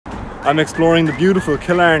I'm exploring the beautiful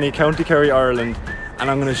Killarney, County Kerry, Ireland, and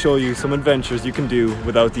I'm going to show you some adventures you can do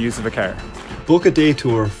without the use of a car. Book a day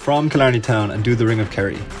tour from Killarney town and do the Ring of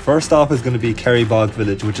Kerry. First stop is going to be Kerry Bog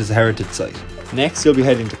Village, which is a heritage site. Next you'll be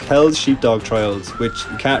heading to Kells Sheepdog Trials, which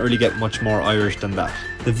you can't really get much more Irish than that.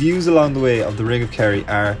 The views along the way of the Ring of Kerry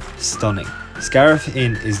are stunning. Scariff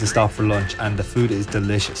Inn is the stop for lunch and the food is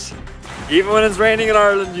delicious. Even when it's raining in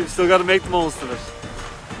Ireland, you've still got to make the most of it.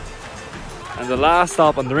 And the last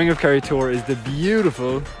stop on the Ring of Kerry tour is the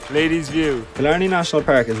beautiful Ladies View. Killarney National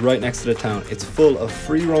Park is right next to the town. It's full of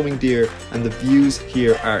free roaming deer and the views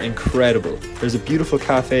here are incredible. There's a beautiful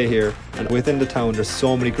cafe here and within the town there's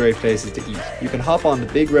so many great places to eat. You can hop on the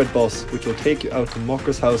big red bus which will take you out to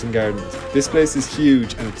Mucker's House and Gardens. This place is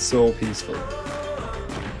huge and it's so peaceful.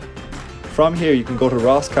 From here you can go to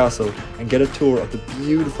Ross Castle and get a tour of the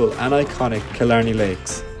beautiful and iconic Killarney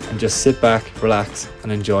Lakes and just sit back, relax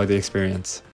and enjoy the experience.